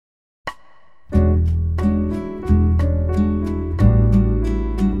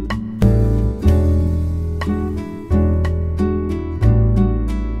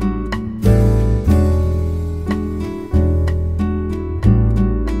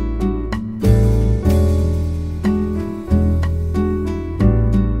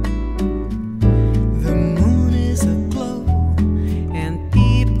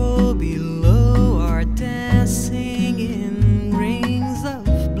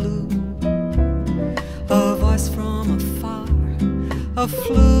a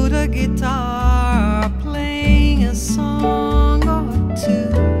flute, a guitar, playing a song or two.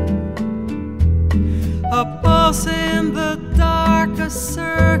 A pulse in the dark, a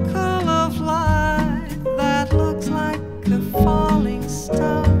circle of light that looks like a falling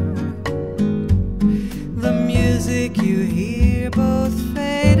star. The music you hear, both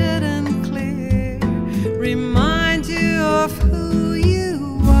faded and clear, reminds you of who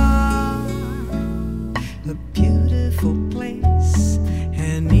you are. A beautiful place,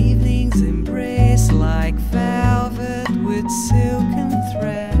 an evening's embrace, like velvet with silken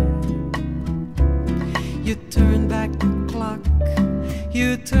thread. You turn back the clock,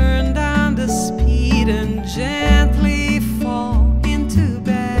 you turn down the speed.